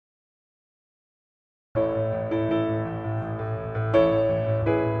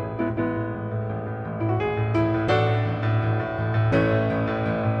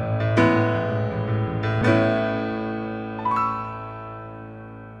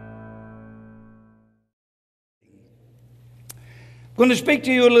I'm going to speak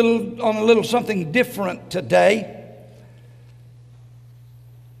to you on a little something different today.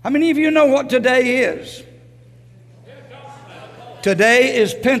 How many of you know what today is? Today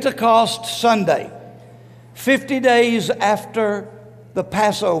is Pentecost Sunday. 50 days after the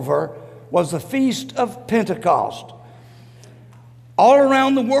Passover was the Feast of Pentecost. All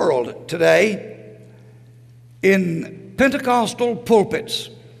around the world today, in Pentecostal pulpits,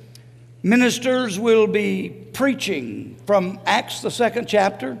 ministers will be preaching from Acts the 2nd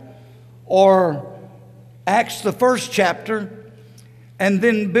chapter or Acts the 1st chapter, and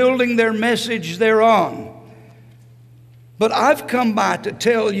then building their message thereon. But I've come by to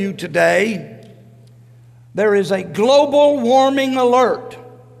tell you today, there is a global warming alert.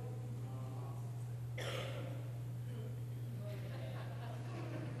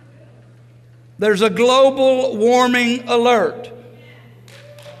 There's a global warming alert.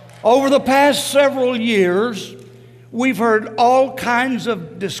 Over the past several years, we've heard all kinds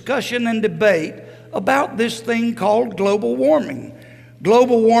of discussion and debate about this thing called global warming.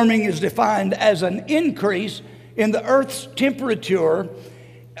 Global warming is defined as an increase in the Earth's temperature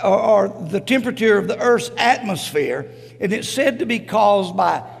or the temperature of the Earth's atmosphere, and it's said to be caused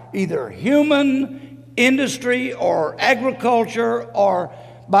by either human industry or agriculture or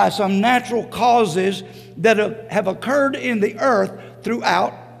by some natural causes that have occurred in the earth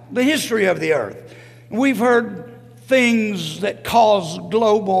throughout the history of the earth. We've heard things that cause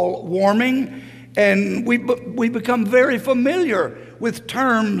global warming, and we become very familiar with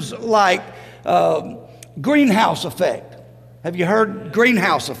terms like greenhouse effect. Have you heard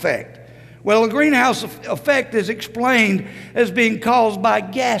greenhouse effect? Well, a greenhouse effect is explained as being caused by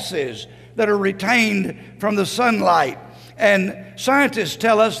gases that are retained from the sunlight. And scientists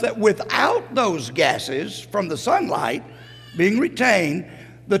tell us that without those gases from the sunlight being retained,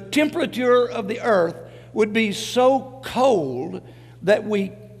 the temperature of the earth would be so cold that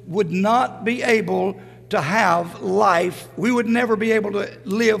we would not be able to have life. We would never be able to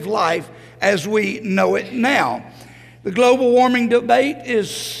live life as we know it now. The global warming debate is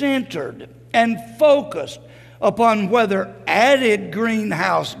centered and focused upon whether added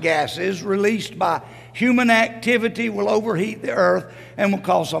greenhouse gases released by human activity will overheat the earth and will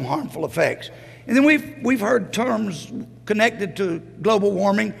cause some harmful effects. And then we've heard terms connected to global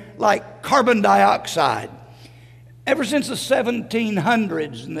warming like carbon dioxide. Ever since the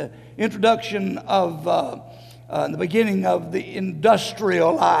 1700s and the introduction of the beginning of the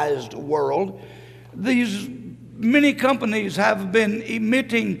industrialized world, these many companies have been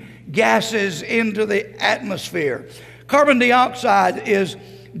emitting gases into the atmosphere. Carbon dioxide is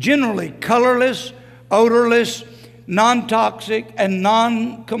generally colorless, odorless, non-toxic, and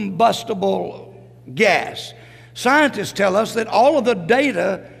non-combustible gas. Scientists tell us that all of the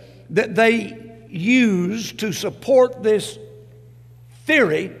data that they use to support this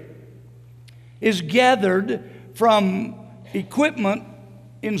theory is gathered from equipment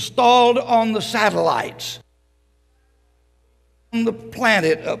installed on the satellites. On the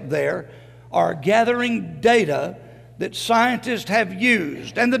planet up there are gathering data that scientists have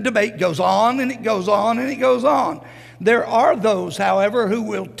used, and the debate goes on and it goes on and it goes on. There are those, however, who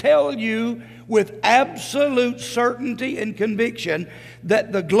will tell you with absolute certainty and conviction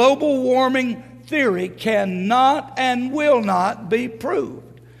that the global warming theory cannot and will not be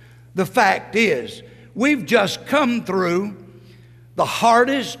proved. The fact is, we've just come through the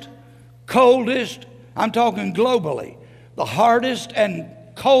hardest, coldest, I'm talking globally, the hardest and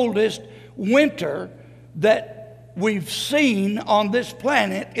coldest winter that we've seen on this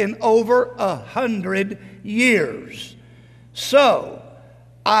planet in over 100 years. So,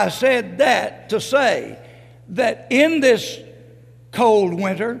 I said that to say that in this cold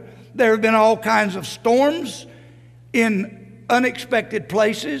winter, there have been all kinds of storms in unexpected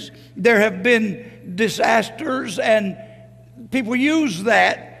places. There have been disasters, and people use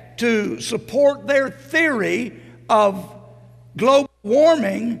that to support their theory of global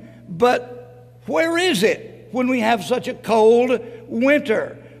warming. But where is it when we have such a cold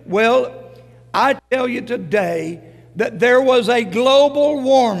winter? Well, I tell you today that there was a global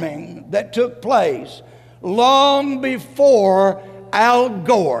warming that took place long before Al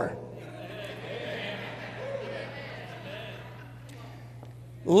Gore.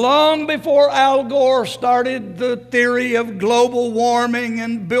 Long before Al Gore started the theory of global warming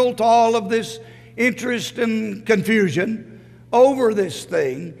and built all of this interest and confusion over this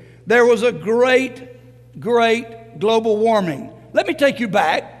thing, there was a great global warming. Let me take you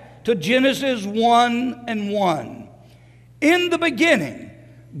back to Genesis 1:1. In the beginning,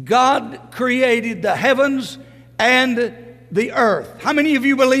 God created the heavens and the earth. How many of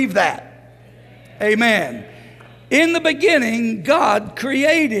you believe that? Amen. In the beginning, God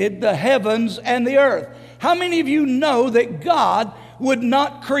created the heavens and the earth. How many of you know that God would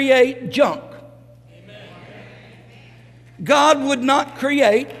not create junk? Amen. God would not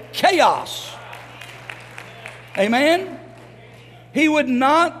create chaos. Amen? He would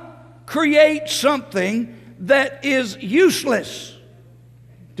not create something that is useless.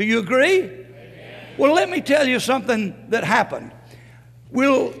 Do you agree? Amen. Well, let me tell you something that happened.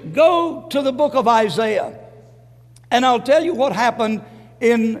 We'll go to the book of Isaiah, and I'll tell you what happened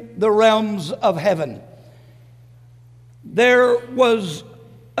in the realms of heaven. There was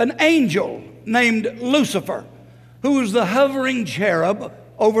an angel named Lucifer, who was the hovering cherub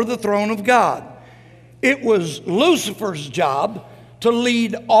over the throne of God. It was Lucifer's job to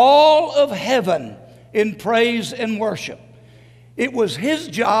lead all of heaven in praise and worship. It was his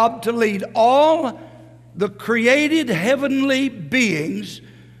job to lead all the created heavenly beings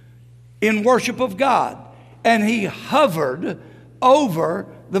in worship of God. And he hovered over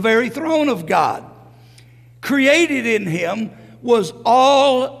the very throne of God. Created in him was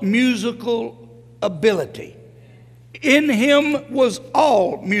all musical ability. In him was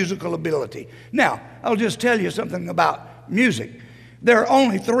all musical ability. Now, I'll just tell you something about music. There are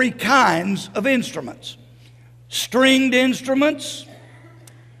only three kinds of instruments: stringed instruments,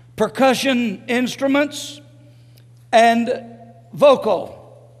 percussion instruments, and vocal.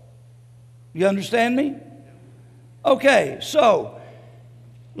 You understand me? Okay, so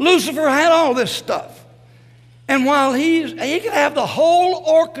Lucifer had all this stuff. And while he could have the whole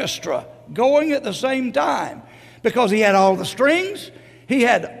orchestra going at the same time, because he had all the strings, he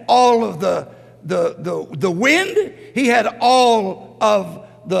had all of the wind, he had all of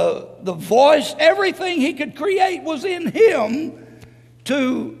the voice, everything he could create was in him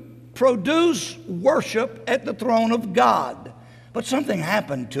to produce worship at the throne of God. But something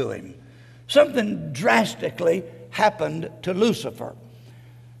happened to him. Something drastically happened to Lucifer.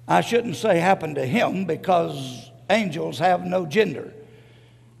 I shouldn't say happened to him, because angels have no gender.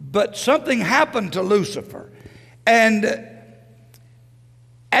 But something happened to Lucifer. And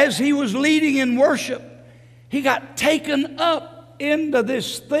as he was leading in worship, he got taken up into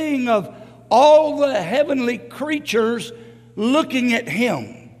this thing of all the heavenly creatures looking at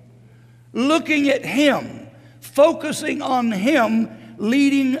him, focusing on him,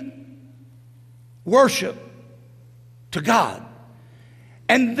 leading worship to God.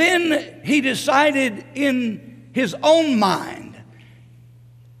 And then he decided in his own mind,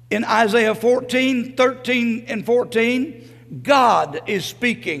 in Isaiah 14, 13 and 14, God is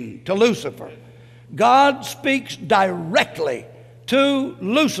speaking to Lucifer. God speaks directly to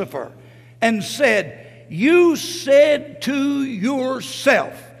Lucifer and said, "You said to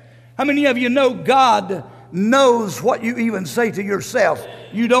yourself." How many of you know God knows what you even say to yourself?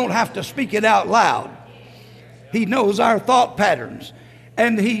 You don't have to speak it out loud. He knows our thought patterns.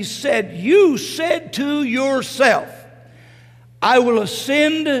 And he said, "You said to yourself, I will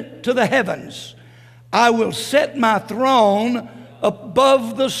ascend to the heavens. I will set my throne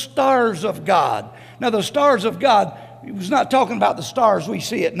above the stars of God." Now, the stars of God, he was not talking about the stars we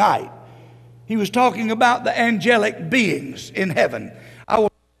see at night. He was talking about the angelic beings in heaven. I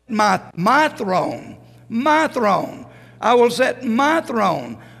will set my throne. I will set my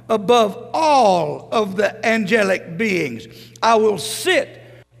throne above all of the angelic beings. I will sit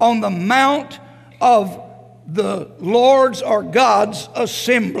on the mount of the Lord's or God's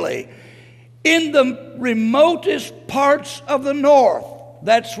assembly in the remotest parts of the north.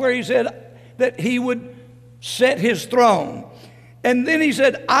 That's where he said that he would set his throne. And then he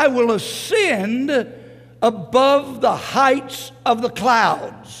said, "I will ascend above the heights of the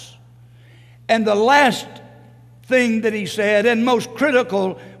clouds." And the last thing that he said, and most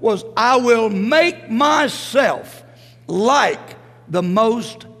critical, was, "I will make myself like the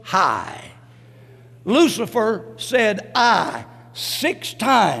Most High." Lucifer said "I" 6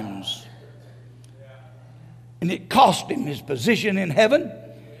 times, and it cost him his position in heaven,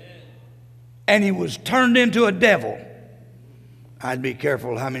 and he was turned into a devil. I'd be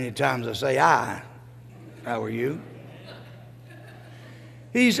careful how many times I say "I." How are you?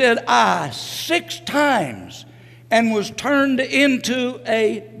 He said "I" 6 times and was turned into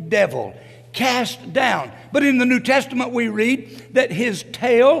a devil, cast down. But in the New Testament we read that his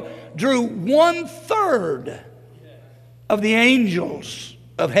tail drew 1/3 of the angels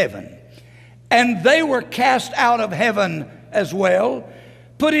of heaven. And they were cast out of heaven as well,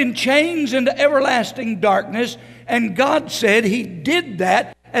 put in chains into everlasting darkness. And God said he did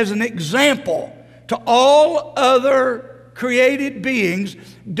that as an example to all other created beings.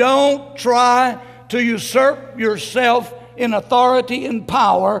 Don't try to usurp yourself in authority and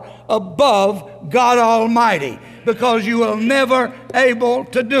power above God Almighty. because you will never able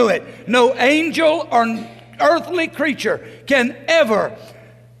to do it. No angel or earthly creature can ever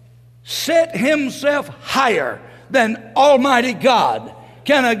set himself higher than Almighty God.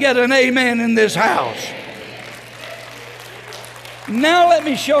 Can I get an amen in this house? Now let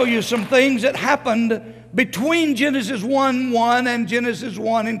me show you some things that happened between Genesis 1:1 and Genesis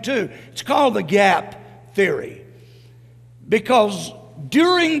 1 and 2. It's called the gap theory. Because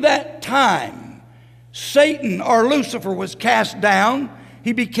during that time, Satan or Lucifer was cast down.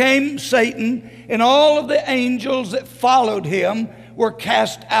 He became Satan, and all of the angels that followed him were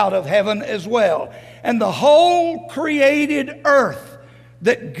cast out of heaven as well. And the whole created earth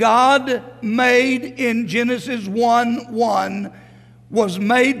that God made in Genesis 1:1 was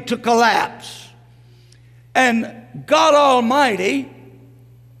made to collapse. And God Almighty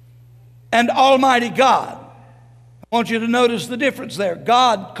and Almighty God, I want you to notice the difference there.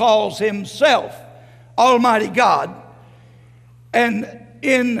 God calls himself Almighty God. And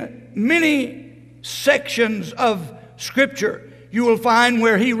in many sections of Scripture, you will find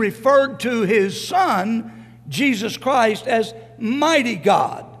where he referred to his Son, Jesus Christ, as Mighty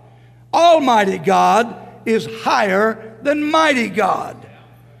God. Almighty God is higher than Mighty God.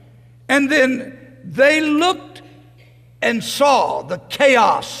 And then they looked and saw the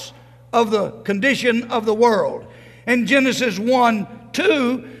chaos of the condition of the world. And Genesis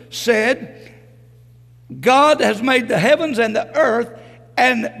 1:2 said, God has made the heavens and the earth,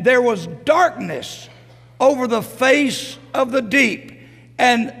 and there was darkness over the face of the deep.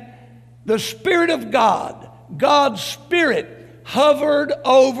 And the Spirit of God, God's Spirit, hovered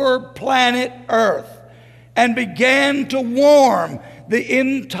over planet Earth and began to warm the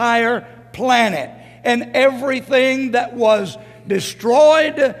entire planet. And everything that was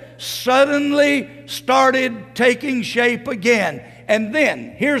destroyed suddenly started taking shape again. And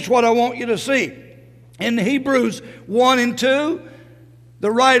then, here's what I want you to see. In Hebrews 1 and 2,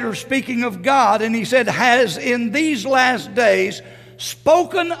 the writer speaking of God, and he said, has in these last days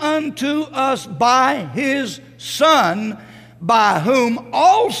spoken unto us by his Son, by whom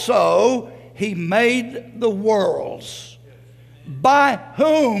also he made the worlds. By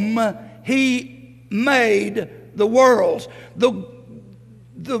whom he made the worlds. The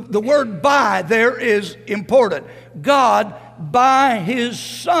word by there is important. God, by his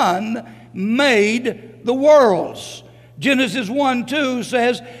Son, made the worlds. Genesis 1:2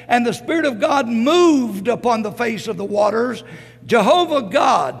 says, and the Spirit of God moved upon the face of the waters. Jehovah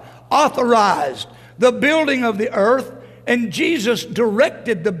God authorized the building of the earth, and Jesus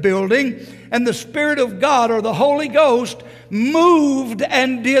directed the building, and the Spirit of God, or the Holy Ghost, moved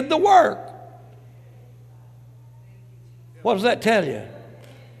and did the work. What does that tell you?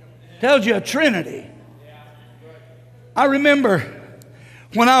 It tells you a Trinity. I remember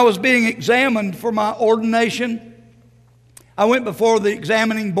when I was being examined for my ordination, I went before the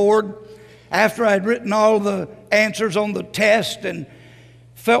examining board after I had written all the answers on the test and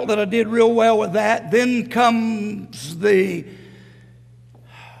felt that I did real well with that. Then comes the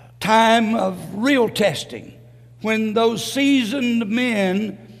time of real testing, when those seasoned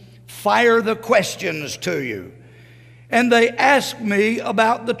men fire the questions to you. And they asked me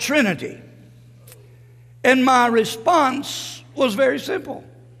about the Trinity. And my response was very simple,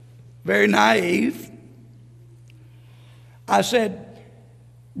 very naive. I said,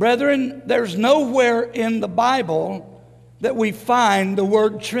 brethren, there's nowhere in the Bible that we find the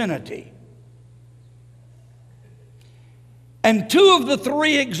word Trinity. And two of the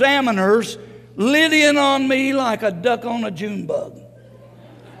three examiners lit in on me like a duck on a June bug.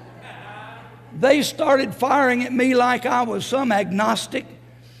 They started firing at me like I was some agnostic.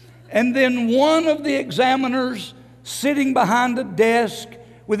 And then one of the examiners, sitting behind a desk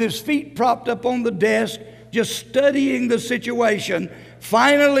with his feet propped up on the desk, just studying the situation,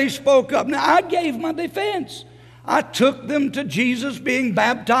 finally spoke up. Now, I gave my defense. I took them to Jesus being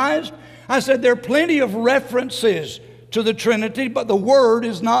baptized. I said, there are plenty of references to the Trinity, but the word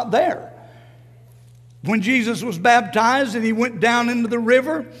is not there. When Jesus was baptized and he went down into the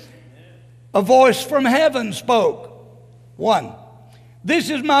river, a voice from heaven spoke. 1, this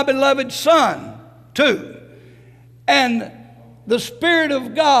is my beloved Son. 2, and the Spirit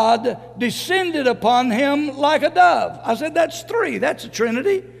of God descended upon him like a dove. I said, that's 3. That's a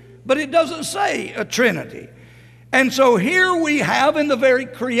Trinity, but it doesn't say a Trinity. And so here we have, in the very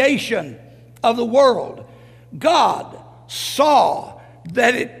creation of the world, God saw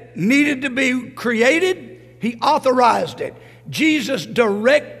that it needed to be created. He authorized it. Jesus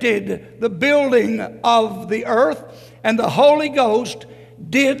directed the building of the earth, and the Holy Ghost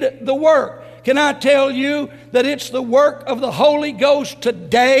did the work. Can I tell you that it's the work of the Holy Ghost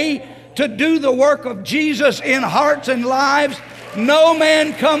today to do the work of Jesus in hearts and lives. No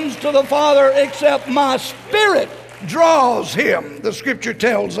man comes to the Father except my Spirit draws him, the Scripture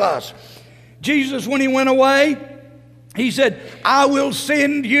tells us. Jesus, when he went away, he said, I will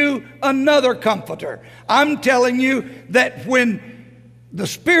send you another comforter. I'm telling you that when the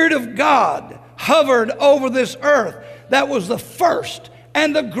Spirit of God hovered over this earth, that was the first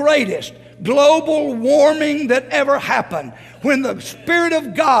and the greatest global warming that ever happened. When the Spirit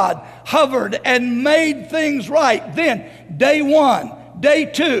of God hovered and made things right, then day 1, day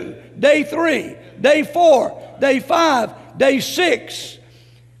 2, day 3, day 4, day 5, day 6,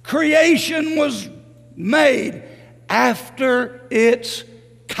 creation was made after its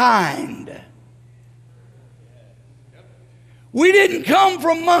kind. We didn't come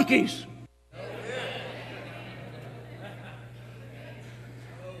from monkeys.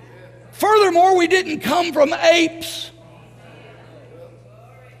 Furthermore, we didn't come from apes.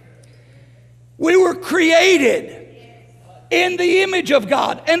 We were created in the image of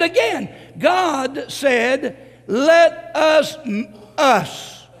God. And again, God said, let us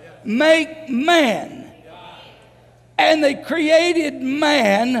make man. And they created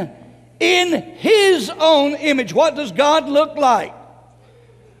man in his own image. What does God look like?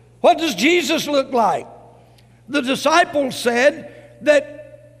 What does Jesus look like? The disciples said that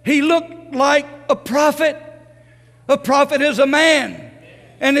he looked like a prophet. A prophet is a man.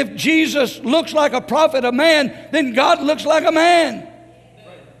 And if Jesus looks like a prophet, a man, then God looks like a man.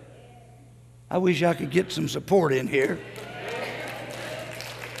 I wish I could get some support in here.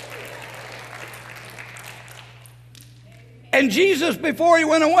 And Jesus, before he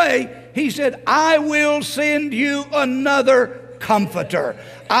went away, he said, I will send you another comforter.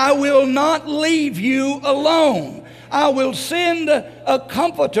 I will not leave you alone. I will send a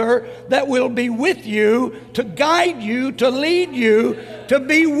comforter that will be with you, to guide you, to lead you, to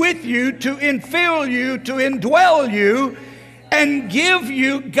be with you, to infill you, to indwell you, and give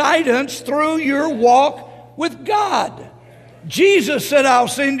you guidance through your walk with God. Jesus said, I'll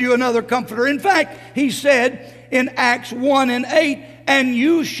send you another comforter. In fact, he said in Acts 1:8, and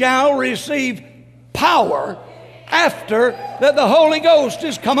you shall receive power after that the Holy Ghost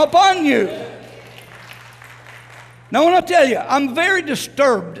is come upon you. Now, I want to tell you, I'm very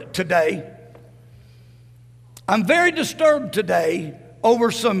disturbed today. I'm very disturbed today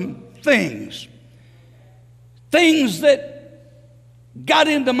over some things. Things that got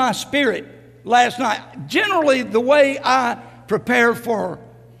into my spirit last night. Generally, the way I prepare for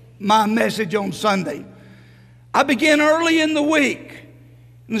my message on Sunday, I begin early in the week,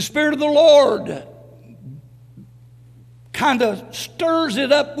 and the Spirit of the Lord kind of stirs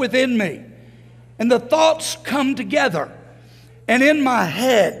it up within me. And the thoughts come together. And in my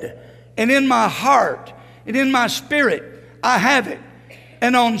head, and in my heart, and in my spirit, I have it.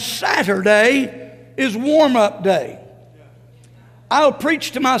 And on Saturday is warm-up day. I'll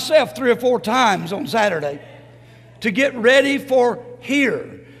preach to myself 3 or 4 times on Saturday to get ready for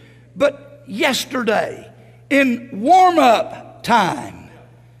here. But yesterday, in warm-up time,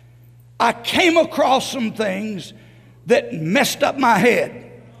 I came across some things that messed up my head.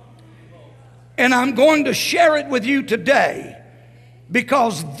 And I'm going to share it with you today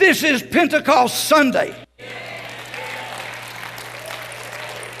because this is Pentecostal Sunday.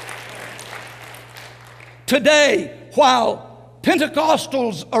 Today, while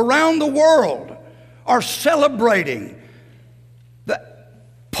Pentecostals around the world are celebrating the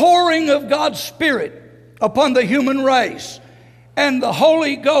pouring of God's Spirit upon the human race and the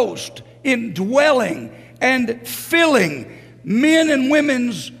Holy Ghost indwelling and filling men and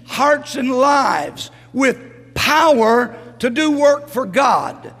women's hearts and lives with power to do work for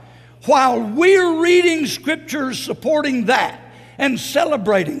God. While we're reading scriptures supporting that and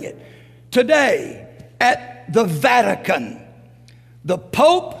celebrating it, today at the Vatican, the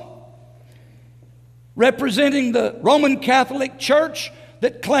Pope, representing the Roman Catholic Church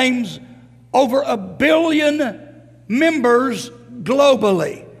that claims over 1 billion members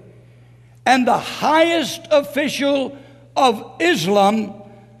globally, and the highest official of Islam,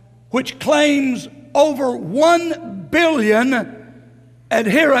 which claims over 1 billion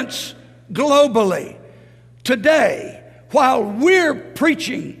adherents globally. Today, while we're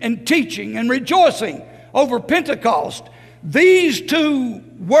preaching and teaching and rejoicing over Pentecost, these 2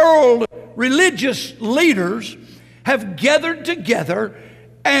 world religious leaders have gathered together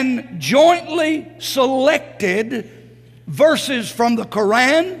and jointly selected verses from the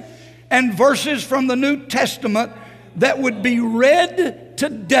Quran and verses from the New Testament that would be read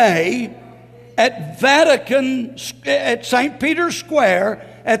today at St. Peter's Square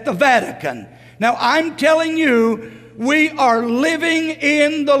at the Vatican. Now, I'm telling you, We are living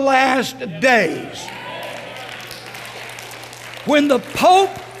in the last days. When the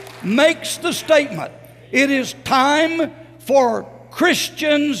Pope makes the statement, it is time for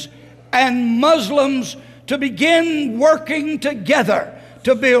Christians and Muslims to begin working together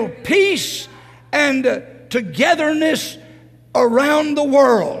to build peace and togetherness around the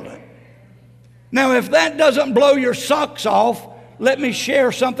world. Now, if that doesn't blow your socks off, let me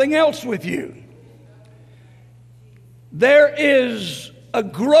share something else with you. There is a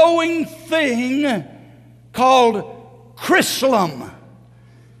growing thing called Chrislam.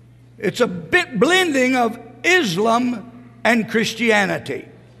 It's a bit blending of Islam and Christianity.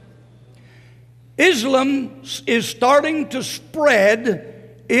 Islam is starting to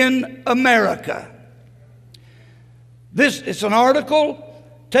spread in America. It's an article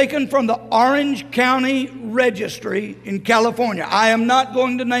taken from the Orange County Registry in California. I am not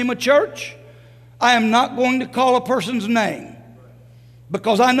going to name a church. I am not going to call a person's name,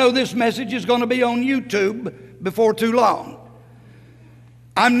 because I know this message is going to be on YouTube before too long.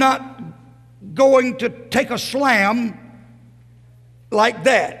 I'm not going to take a slam like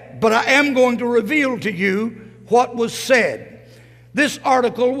that, but I am going to reveal to you what was said. This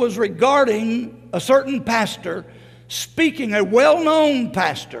article was regarding a certain pastor speaking, a well-known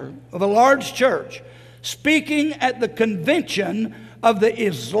pastor of a large church, speaking at the convention of the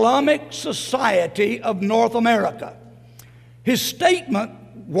Islamic Society of North America. His statement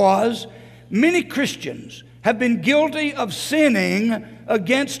was, many Christians have been guilty of sinning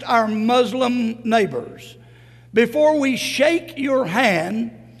against our Muslim neighbors. Before we shake your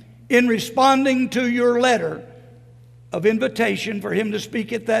hand in responding to your letter of invitation for him to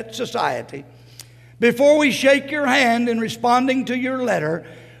speak at that society, before we shake your hand in responding to your letter,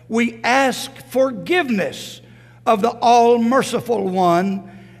 we ask forgiveness of the all-merciful one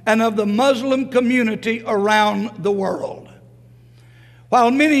and of the Muslim community around the world.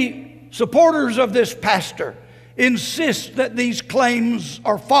 While many supporters of this pastor insist that these claims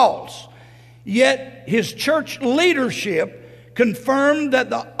are false, yet his church leadership confirmed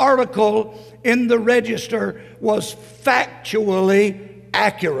that the article in the Register was factually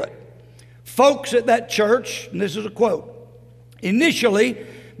accurate. Folks at that church, and this is a quote, initially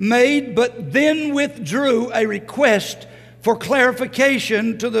made but then withdrew a request for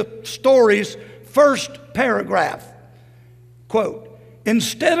clarification to the story's first paragraph. Quote,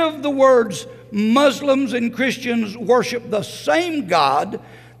 instead of the words Muslims and Christians worship the same God,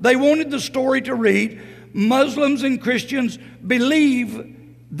 they wanted the story to read, Muslims and Christians believe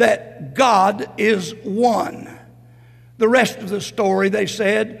that God is one. The rest of the story, they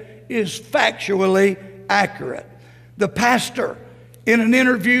said, is factually accurate. The pastor in an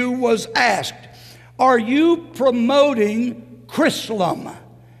interview was asked, are you promoting Chrislam?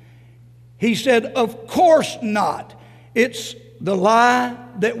 He said, of course not. It's the lie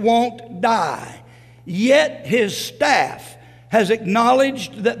that won't die. Yet his staff has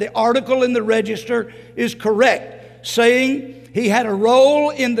acknowledged that the article in the Register is correct, saying he had a role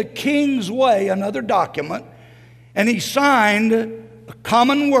in the King's Way, another document, and he signed a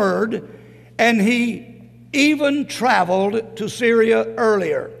common word, and he even traveled to Syria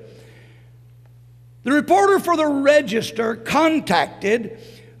earlier. The reporter for the Register contacted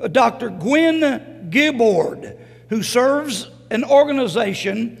Dr. Gwen Gibbord, who serves an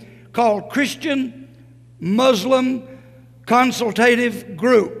organization called Christian Muslim Consultative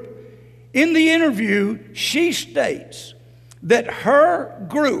Group. In the interview, she states that her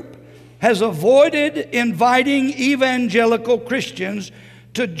group has avoided inviting evangelical Christians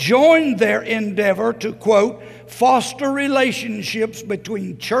to join their endeavor to, quote, foster relationships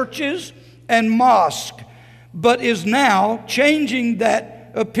between churches and mosques, but is now changing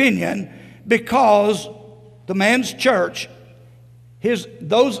that opinion because the man's church,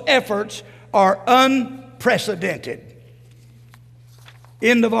 those efforts are unprecedented.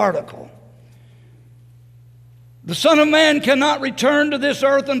 End of article. The Son of Man cannot return to this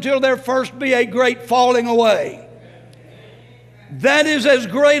earth until there first be a great falling away. That is as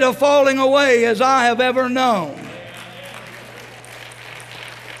great a falling away as I have ever known.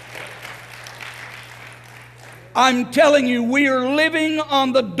 I'm telling you, we are living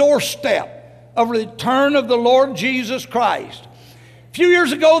on the doorstep of the return of the Lord Jesus Christ. A few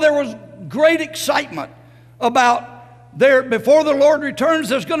years ago, there was great excitement about before the Lord returns,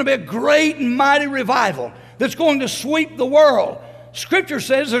 there's going to be a great and mighty revival that's going to sweep the world. Scripture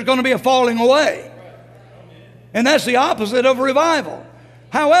says there's going to be a falling away. And that's the opposite of revival.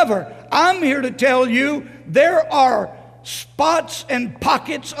 However, I'm here to tell you there are spots and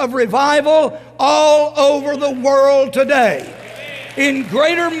pockets of revival all over the world today in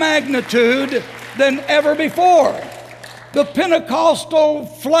greater magnitude than ever before. The Pentecostal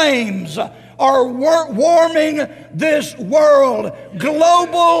flames are warming this world.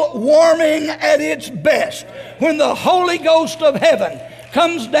 Global warming at its best. When the Holy Ghost of heaven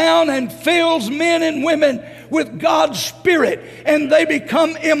comes down and fills men and women with God's Spirit, and they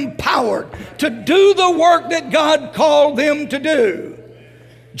become empowered to do the work that God called them to do.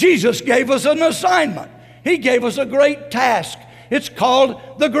 Jesus gave us an assignment. He gave us a great task. It's called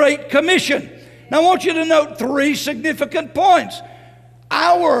the Great Commission. Now I want you to note 3 significant points.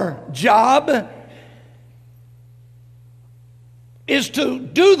 Our job is to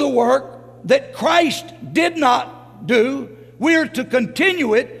do the work that Christ did not do. We're to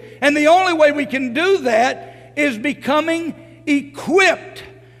continue it, and the only way we can do that is becoming equipped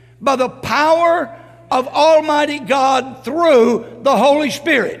by the power of Almighty God through the Holy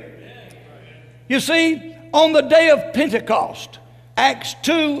Spirit. You see, on the day of Pentecost, Acts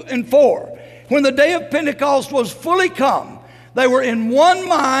 2 and 4, when the day of Pentecost was fully come, they were in one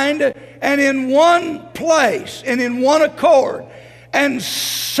mind and in one place and in one accord. And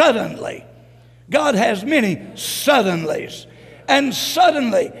suddenly, God has many suddenlies. And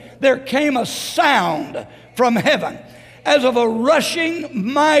suddenly there came a sound from heaven as of a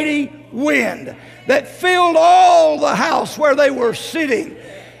rushing mighty wind that filled all the house where they were sitting.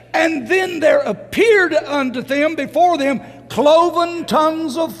 And then there appeared unto them, before them, cloven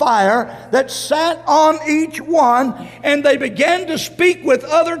tongues of fire that sat on each one, and they began to speak with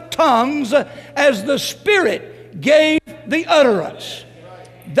other tongues as the Spirit gave the utterance.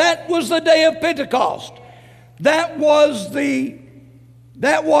 That was the day of Pentecost. That was the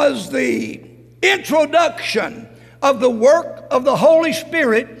introduction of the work of the Holy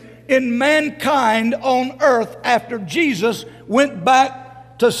Spirit in mankind on earth after Jesus went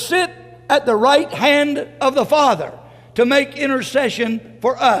back to sit at the right hand of the Father to make intercession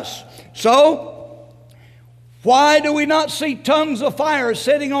for us. So, why do we not see tongues of fire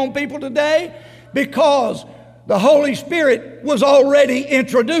sitting on people today? Because the Holy Spirit was already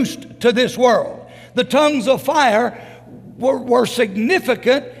introduced to this world. The tongues of fire were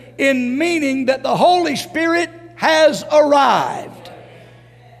significant in meaning that the Holy Spirit has arrived.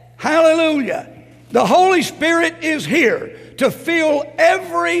 Hallelujah. The Holy Spirit is here to fill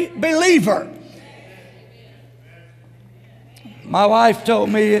every believer. My wife told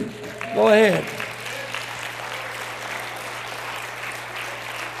me, go ahead.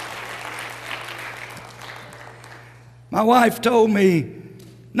 My wife told me,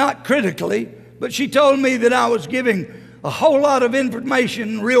 not critically, but she told me that I was giving a whole lot of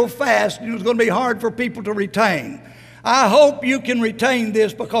information real fast and it was going to be hard for people to retain. I hope you can retain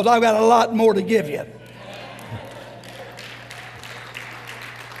this because I've got a lot more to give you.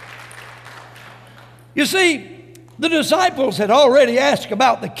 You see, the disciples had already asked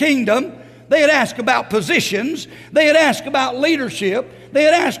about the kingdom. They had asked about positions. They had asked about leadership. They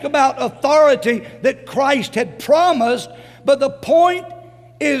had asked about authority that Christ had promised. But the point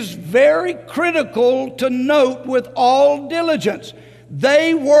is very critical to note with all diligence.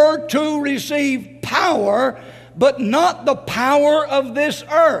 They were to receive power, but not the power of this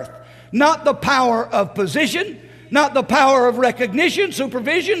earth. Not the power of position, not the power of recognition,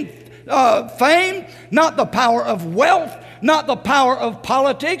 supervision, fame, not the power of wealth, not the power of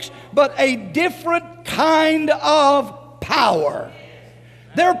politics, but a different kind of power.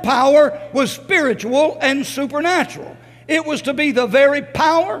 Their power was spiritual and supernatural. It was to be the very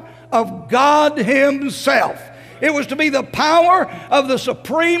power of God Himself. It was to be the power of the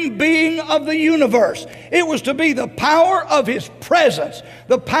supreme being of the universe. It was to be the power of His presence,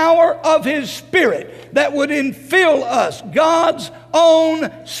 the power of His Spirit that would infill us. God's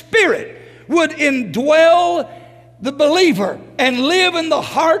own Spirit would indwell the believer and live in the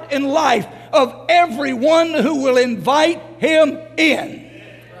heart and life of everyone who will invite Him in.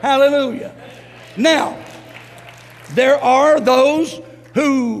 Hallelujah. Now, there are those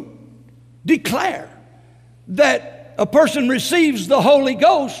who declare that a person receives the Holy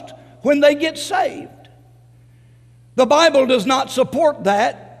Ghost when they get saved. The Bible does not support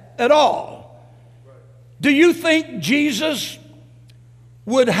that at all. Do you think Jesus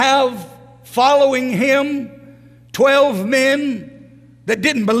would have following Him 12 men that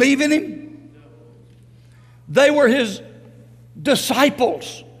didn't believe in Him? They were His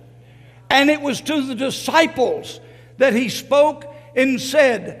disciples. And it was to the disciples that He spoke and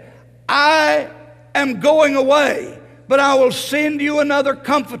said, I am going away, but I will send you another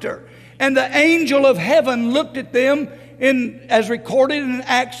comforter. And the angel of heaven looked at them, as recorded in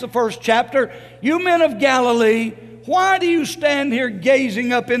Acts, the 1st chapter. You men of Galilee, why do you stand here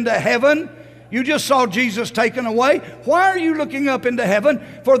gazing up into heaven? You just saw Jesus taken away. Why are you looking up into heaven?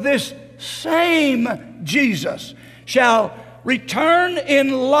 For this same Jesus shall return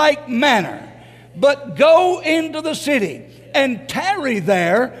in like manner, but go into the city and tarry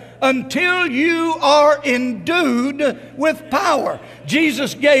there until you are endued with power.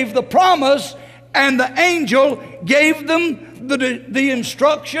 Jesus gave the promise, and the angel gave them the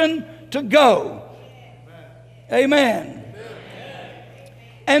instruction to go. Amen.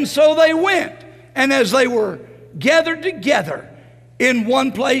 And so they went, and as they were gathered together in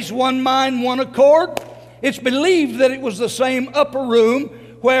one place, one mind, one accord, it's believed that it was the same upper room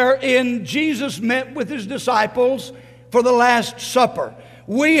wherein Jesus met with his disciples for the Last Supper.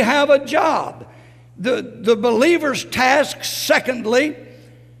 We have a job. The believer's task, secondly,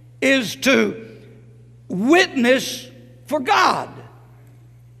 is to witness for God.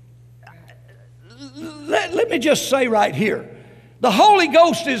 Let me just say right here, the Holy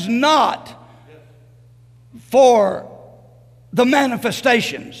Ghost is not for the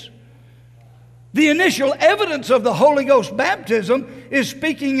manifestations. The initial evidence of the Holy Ghost baptism is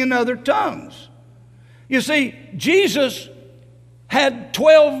speaking in other tongues. You see, Jesus had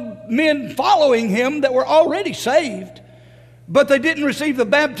 12 men following him that were already saved, but they didn't receive the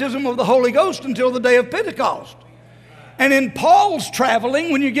baptism of the Holy Ghost until the day of Pentecost. And in Paul's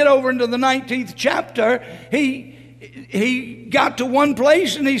traveling, when you get over into the 19th chapter, he got to one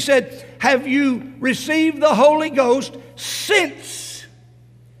place and he said, have you received the Holy Ghost since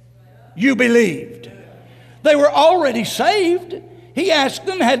you believed? They were already saved. He asked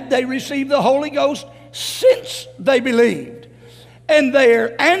them, had they received the Holy Ghost since they believed? And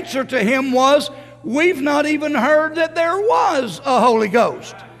their answer to him was, we've not even heard that there was a Holy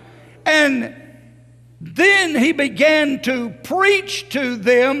Ghost. And then he began to preach to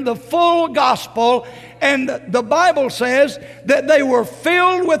them the full gospel, and the Bible says that they were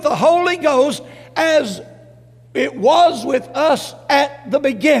filled with the Holy Ghost as it was with us at the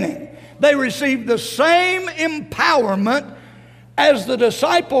beginning. They received the same empowerment as the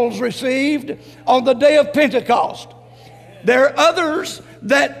disciples received on the day of Pentecost. There are others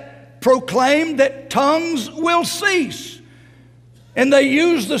that proclaim that tongues will cease, and they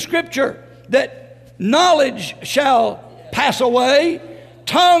use the scripture that knowledge shall pass away,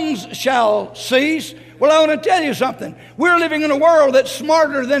 tongues shall cease. Well, I want to tell you something. We're living in a world that's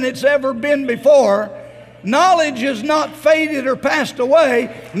smarter than it's ever been before. Knowledge has not faded or passed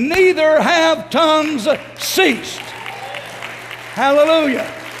away, neither have tongues ceased.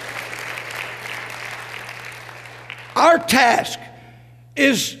 Hallelujah. Our task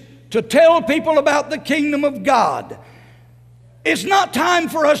is to tell people about the kingdom of God. It's not time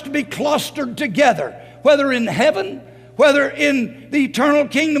for us to be clustered together, whether in heaven, whether in the eternal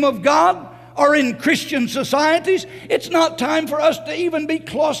kingdom of God, or in Christian societies. It's not time for us to even be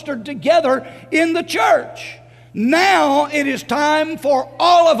clustered together in the church. Now it is time for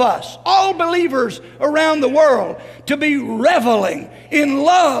all of us, all believers around the world, to be reveling in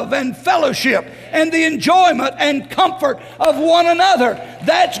love and fellowship and the enjoyment and comfort of one another.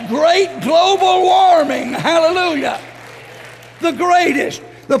 That's great global warming. Hallelujah. The greatest.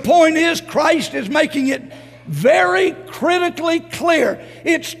 The point is, Christ is making it very critically clear.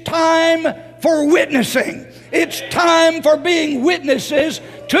 It's time for witnessing. It's time for being witnesses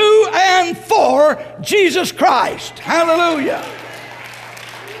to and for Jesus Christ. Hallelujah.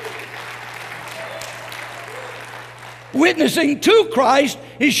 Witnessing to Christ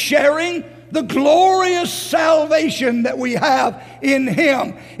is sharing the glorious salvation that we have in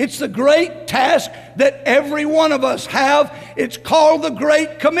Him. It's the great task that every one of us have. It's called the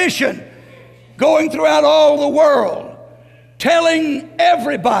Great Commission. Going throughout all the world, telling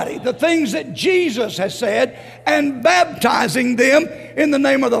everybody the things that Jesus has said and baptizing them in the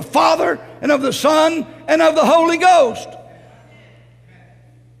name of the Father and of the Son and of the Holy Ghost.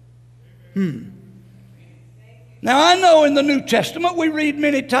 Now, I know in the New Testament we read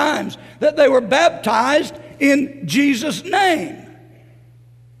many times that they were baptized in Jesus' name.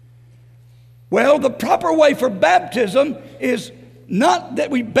 Well, the proper way for baptism is not that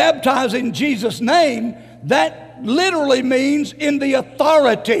we baptize in Jesus' name. That literally means in the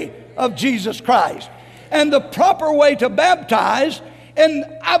authority of Jesus Christ. And the proper way to baptize, and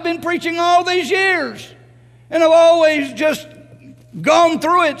I've been preaching all these years, and I've always just gone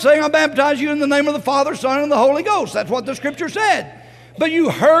through it saying, I baptize you in the name of the Father, Son, and the Holy Ghost. That's what the scripture said. But you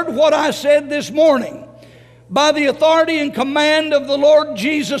heard what I said this morning. By the authority and command of the Lord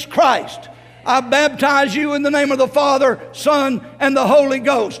Jesus Christ, I baptize you in the name of the Father, Son, and the Holy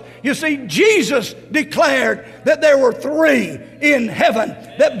Ghost. You see, Jesus declared that there were three in heaven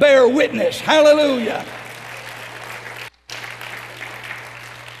that bear witness. Hallelujah.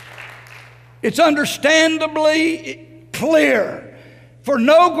 It's understandably clear for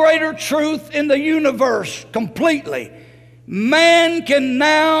no greater truth in the universe completely. Man can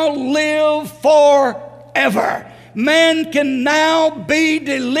now live forever. Man can now be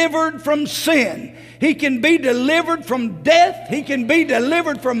delivered from sin. He can be delivered from death. He can be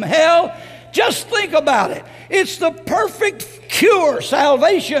delivered from hell. Just think about it. It's the perfect cure,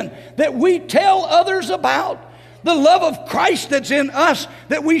 salvation, that we tell others about. The love of Christ that's in us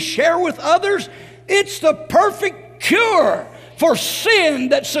that we share with others. It's the perfect cure for sin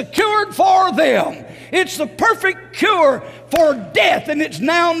that's secured for them. It's the perfect cure for death, and it's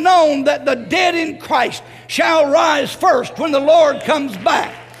now known that the dead in Christ shall rise first when the Lord comes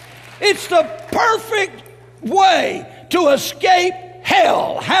back. It's the perfect way to escape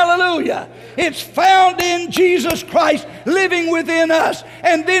hell. Hallelujah. It's found in Jesus Christ living within us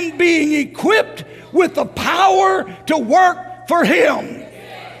and then being equipped with the power to work for Him.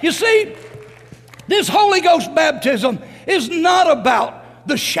 You see, this Holy Ghost baptism is not about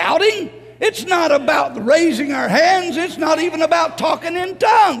the shouting. It's not about raising our hands. It's not even about talking in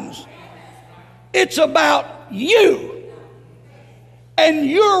tongues. It's about you and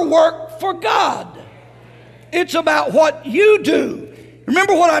your work for God. It's about what you do.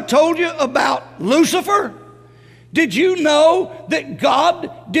 Remember what I told you about Lucifer? Did you know that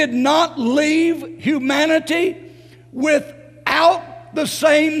God did not leave humanity without the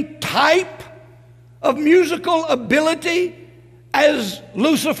same type of musical ability as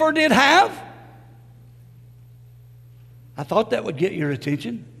Lucifer did have? I thought that would get your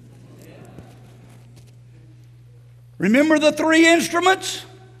attention. Remember the three instruments?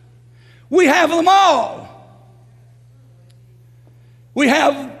 We have them all. We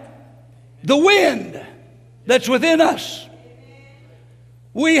have the wind that's within us.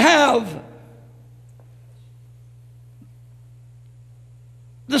 We have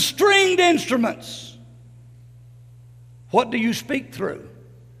the stringed instruments. What do you speak through?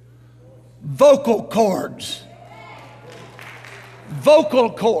 Vocal cords.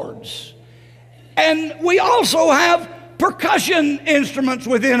 Vocal cords. And we also have percussion instruments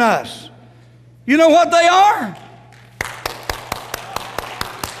within us. You know what they are?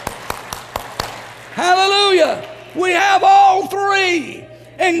 Hallelujah. We have all three.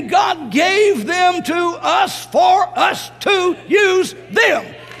 And God gave them to us for us to use them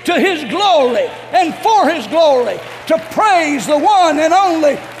to His glory and for His glory, to praise the one and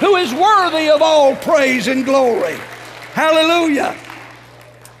only who is worthy of all praise and glory. Hallelujah.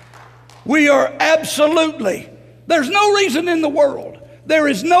 We are absolutely, there's no reason in the world, there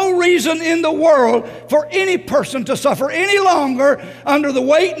is no reason in the world for any person to suffer any longer under the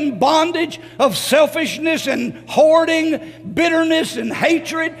weight and bondage of selfishness and hoarding, bitterness and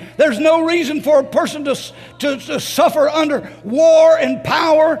hatred. There's no reason for a person to suffer under war and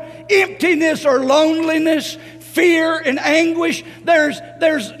power, emptiness or loneliness, fear and anguish.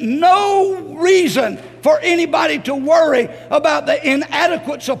 There's no reason for anybody to worry about the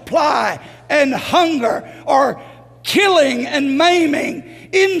inadequate supply and hunger or killing and maiming,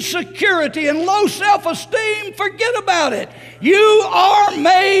 insecurity and low self-esteem. Forget about it. You are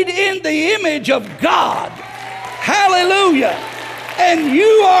made in the image of God. Hallelujah. And you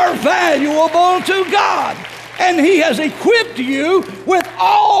are valuable to God. And He has equipped you with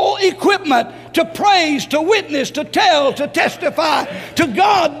all equipment to praise, to witness, to tell, to testify. To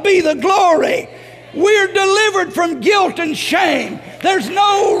God be the glory. We're delivered from guilt and shame. There's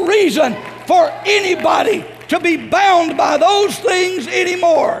no reason for anybody to be bound by those things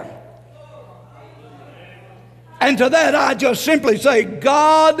anymore. And to that I just simply say,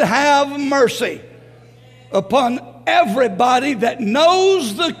 God have mercy upon everybody that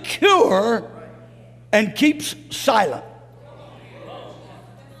knows the cure and keeps silent.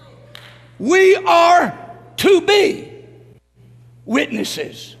 We are to be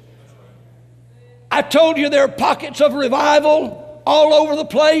witnesses. I told you there are pockets of revival all over the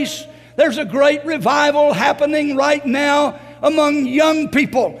place. There's a great revival happening right now among young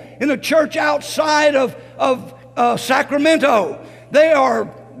people in a church outside of Sacramento. They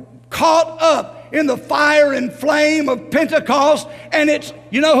are caught up in the fire and flame of Pentecost, and it's,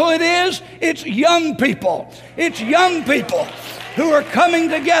 you know who it is? It's young people. It's young people who are coming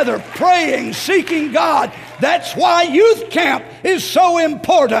together, praying, seeking God. That's why youth camp is so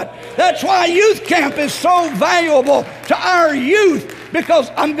important. That's why youth camp is so valuable to our youth.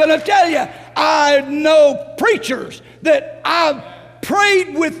 Because I'm going to tell you, I know preachers that I've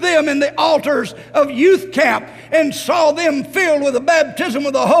prayed with them in the altars of youth camp and saw them filled with the baptism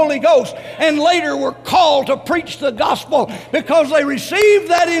of the Holy Ghost, and later were called to preach the gospel because they received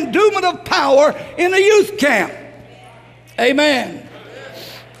that endowment of power in a youth camp. Amen.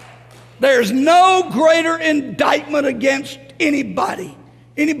 There's no greater indictment against anybody,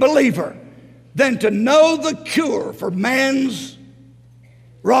 any believer, than to know the cure for man's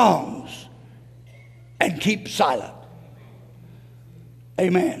wrongs and keep silent.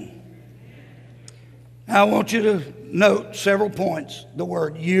 Amen. Now I want you to note several points. The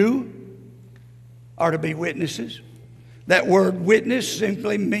word "you" are to be witnesses. That word "witness"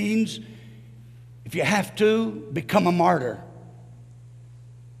 simply means, if you have to, become a martyr.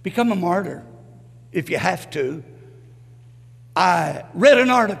 Become a martyr if you have to. I read an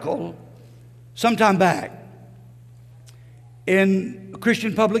article sometime back in a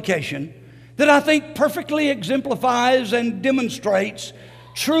Christian publication that I think perfectly exemplifies and demonstrates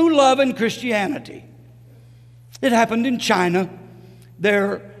true love in Christianity. It happened in China.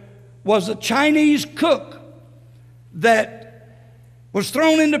 There was a Chinese cook that was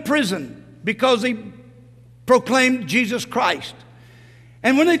thrown into prison because he proclaimed Jesus Christ.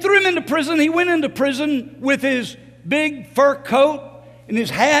 And when they threw him into prison, he went into prison with his big fur coat and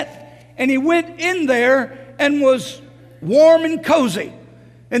his hat, and he went in there and was warm and cozy.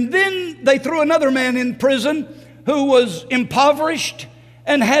 And then they threw another man in prison who was impoverished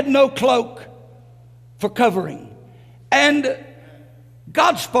and had no cloak for covering. And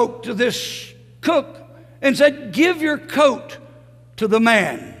God spoke to this cook and said, "Give your coat to the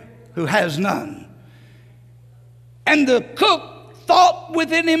man who has none." And the cook thought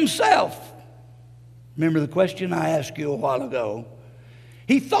within himself. Remember the question I asked you a while ago?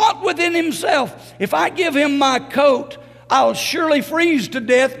 He thought within himself, if I give him my coat, I'll surely freeze to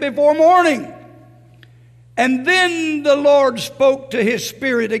death before morning. And then the Lord spoke to his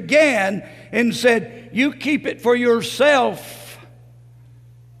spirit again and said, "You keep it for yourself.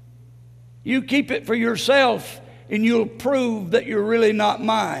 You keep it for yourself, and you'll prove that you're really not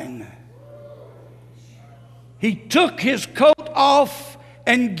mine." He took his coat off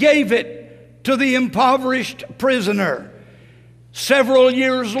and gave it to the impoverished prisoner. Several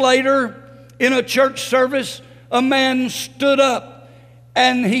years later, in a church service, a man stood up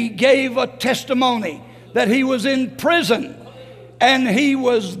and he gave a testimony that he was in prison. And he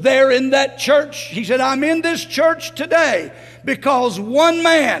was there in that church. He said, "I'm in this church today because one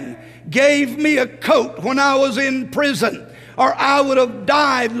man gave me a coat when I was in prison, or I would have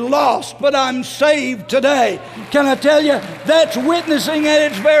died lost, but I'm saved today." Can I tell you, that's witnessing at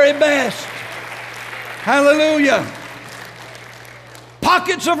its very best. Hallelujah.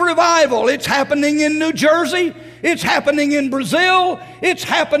 Pockets of revival. It's happening in New Jersey. It's happening in Brazil. It's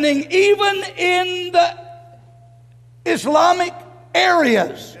happening even in the Islamic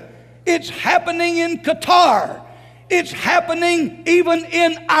areas. It's happening in Qatar. It's happening even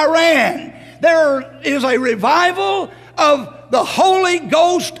in Iran. There is a revival of the Holy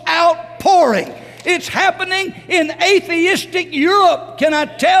Ghost outpouring. It's happening in atheistic Europe. Can I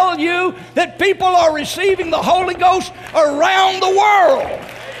tell you that people are receiving the Holy Ghost around the world?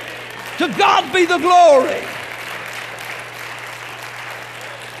 To God be the glory.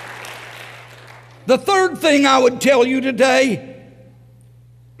 The third thing I would tell you today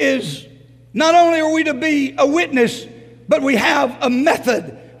is not only are we to be a witness, but we have a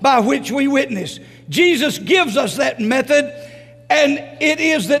method by which we witness. Jesus gives us that method, and it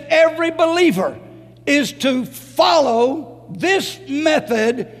is that every believer is to follow this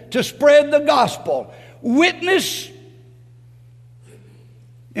method to spread the gospel. Witness,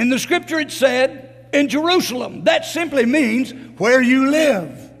 in the scripture it said, in Jerusalem. That simply means where you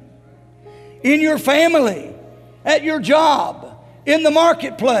live, in your family, at your job, in the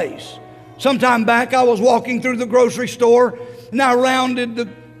marketplace. Sometime back I was walking through the grocery store, and I rounded the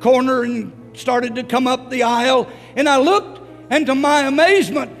corner and started to come up the aisle, and I looked, and to my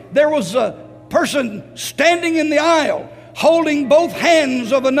amazement, there was a person standing in the aisle holding both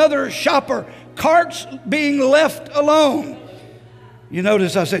hands of another shopper, carts being left alone. You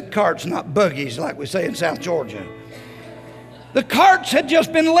notice I said carts, not buggies like we say in South Georgia. The carts had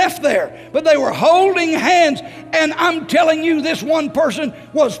just been left there, but they were holding hands, and I'm telling you, this one person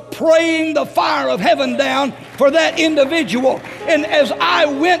was praying the fire of heaven down for that individual. And as I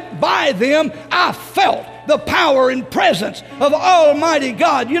went by them, I felt the power and presence of Almighty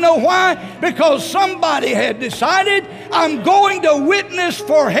God. You know why? Because somebody had decided, I'm going to witness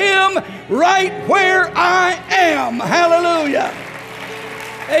for Him right where I am. Hallelujah.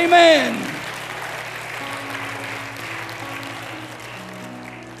 Amen.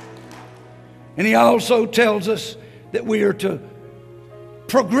 And He also tells us that we are to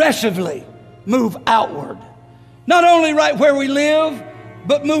progressively move outward. Not only right where we live,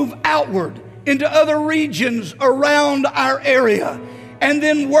 but move outward into other regions around our area, and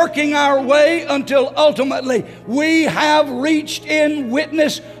then working our way until ultimately we have reached in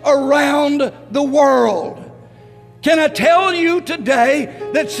witness around the world. Can I tell you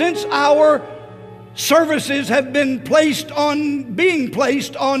today that since our services have been being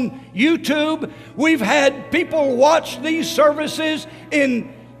placed on YouTube, we've had people watch these services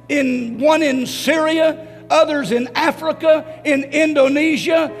in one in Syria, others in Africa, in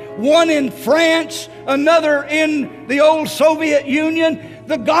Indonesia, one in France, another in the old Soviet Union.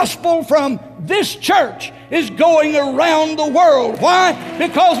 The gospel from this church is going around the world. Why?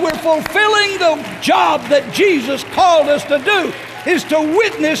 Because we're fulfilling the job that Jesus called us to do, is to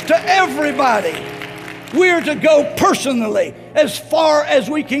witness to everybody. We're to go personally as far as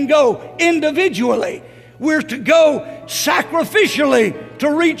we can go individually. We're to go sacrificially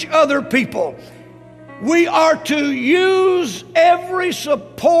to reach other people. We are to use every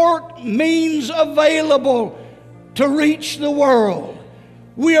support means available to reach the world.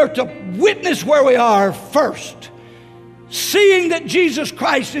 We are to witness where we are first, seeing that Jesus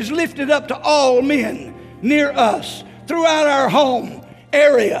Christ is lifted up to all men near us, throughout our home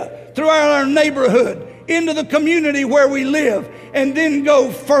area, throughout our neighborhood, into the community where we live, and then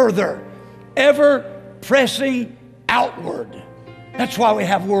go further, ever pressing outward. That's why we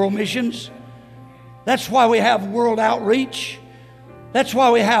have world missions. That's why we have world outreach. That's why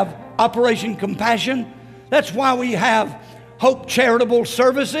we have Operation Compassion. That's why we have Hope Charitable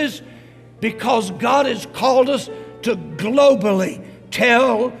Services, because God has called us to globally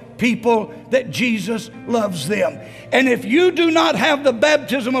tell people that Jesus loves them. And if you do not have the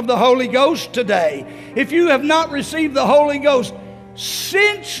baptism of the Holy Ghost today, if you have not received the Holy Ghost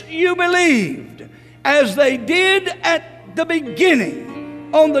since you believed, as they did at the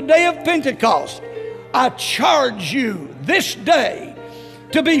beginning on the day of Pentecost, I charge you this day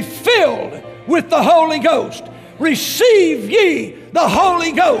to be filled with the Holy Ghost. Receive ye the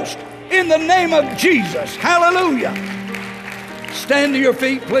Holy Ghost in the name of Jesus. Hallelujah. Stand to your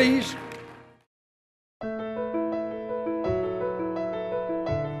feet, please.